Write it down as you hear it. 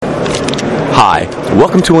Hi,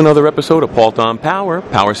 welcome to another episode of Pault on Power,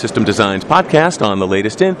 Power System Design's podcast on the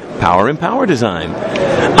latest in power and power design.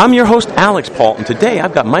 I'm your host, Alex Pault, and today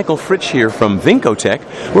I've got Michael Fritsch here from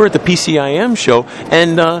Vincotech. We're at the PCIM show,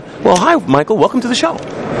 and, hi, Michael, welcome to the show.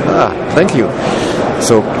 Thank you.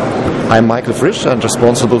 So, I'm Michael Fritsch. I'm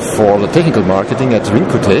responsible for the technical marketing at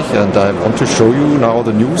Vincotech, and I want to show you now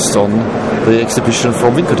the news on the exhibition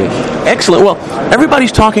from Vincotech. Excellent. Well,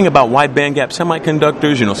 everybody's talking about wide bandgap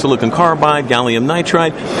semiconductors, silicon carbide, gallium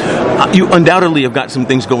nitride. You undoubtedly have got some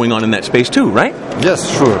things going on in that space too, right? Yes,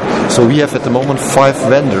 sure. So we have at the moment 5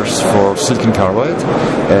 vendors for silicon carbide,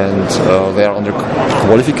 and they are under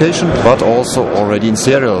qualification, but also already in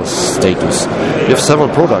serial status. We have several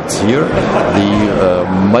products here. The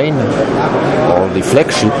main or the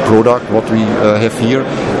flagship product, what we have here,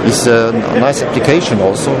 is a nice application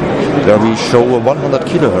also, where we show a 100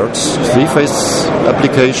 kilohertz 3-phase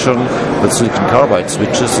application with silicon carbide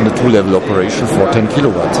switches in a 2-level operation for 10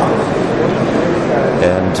 kilowatt.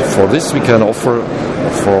 And for this we can offer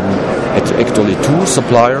from actually 2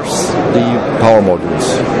 suppliers the power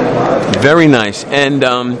modules. Very nice. And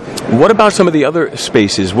what about some of the other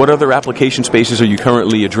spaces? What other application spaces are you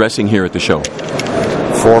currently addressing here at the show?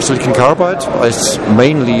 For silicon carbide, it's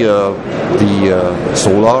mainly the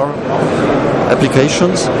solar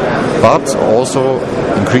applications, but also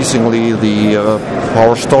increasingly the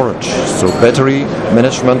power storage. So battery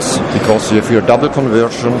management, because you have your double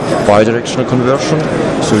conversion, bidirectional conversion.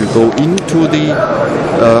 So you go into the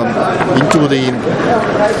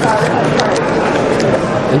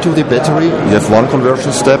battery, you have one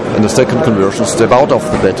conversion step and a second conversion step out of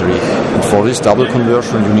the battery. And for this double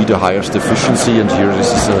conversion, you need a highest efficiency, and here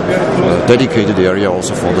this is a dedicated area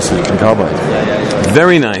also for the silicon carbide.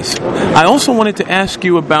 Very nice. I also wanted to ask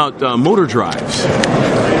you about motor drives.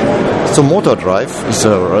 So motor drive is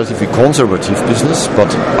a relatively conservative business,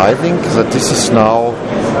 but I think that this is now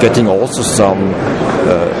getting also some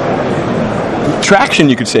traction,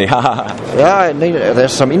 you could say. Yeah,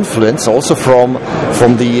 there's some influence also from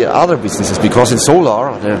the other businesses, because in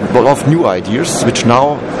solar there are a lot of new ideas which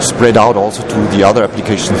now spread out also to the other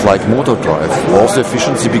applications like motor drive. Also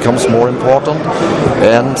efficiency becomes more important,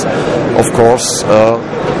 and of course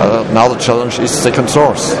now the challenge is second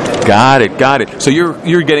source. Got it. So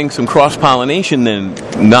you're getting some cross-pollination then,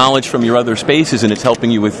 knowledge from your other spaces, and it's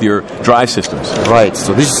helping you with your drive systems. Right,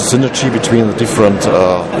 so this is a synergy between the different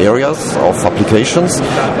areas of applications.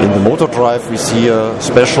 In the motor drive we see a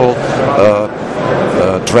special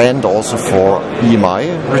trend also for EMI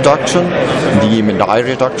reduction. In the EMI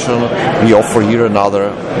reduction we offer here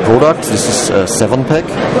another product. This is a 7-pack.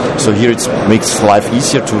 So here it makes life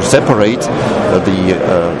easier to separate the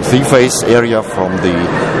 3-phase area from the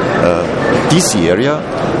DC area,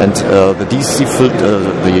 and the DC filter,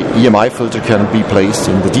 the EMI filter can be placed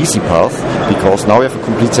in the DC path, because now we have a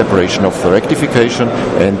complete separation of the rectification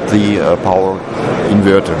and the power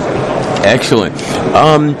inverter. Excellent.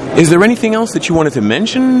 Is there anything else that you wanted to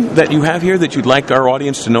mention that you have here that you'd like our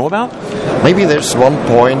audience to know about? Maybe there's one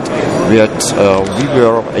point that we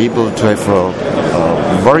were able to have a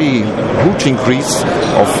very huge increase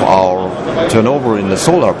of our turnover in the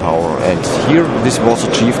solar power, and here this was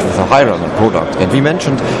achieved with a high runner product. And we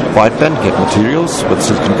mentioned wide bandgap materials with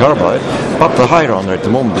silicon carbide, but the high runner at the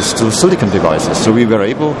moment is still silicon devices. So we were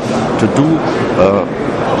able to do a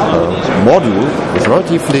module with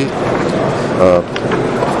relatively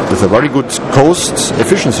with a very good cost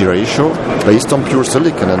efficiency ratio based on pure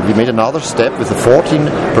silicon, and we made another step with a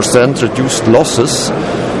 14% reduced losses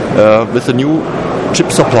with a new chip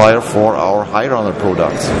supplier for our high runner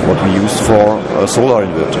products, what we use for solar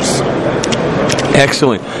inverters.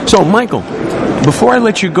 Excellent. So, Michael, before I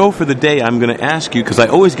let you go for the day, I'm going to ask you, because I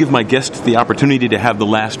always give my guests the opportunity to have the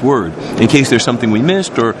last word, in case there's something we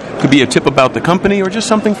missed, or it could be a tip about the company, or just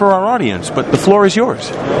something for our audience. But the floor is yours.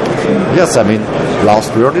 Yes,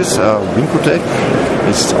 last word is Vincotech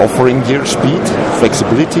is offering here speed,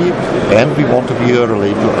 flexibility, and we want to be a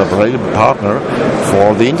reliable partner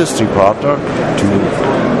for the industry partner to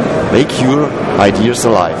make your ideas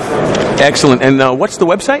alive. Excellent. And what's the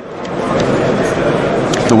website?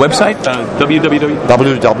 The website?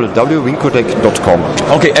 www.vincotech.com.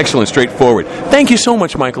 Okay, excellent. Straightforward. Thank you so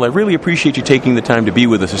much, Michael. I really appreciate you taking the time to be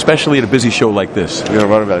with us, especially at a busy show like this. You're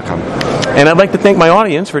very welcome. And I'd like to thank my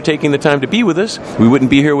audience for taking the time to be with us. We wouldn't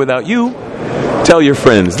be here without you. Tell your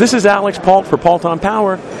friends. This is Alex Pault for Pault on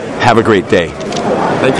Power. Have a great day. Thank you.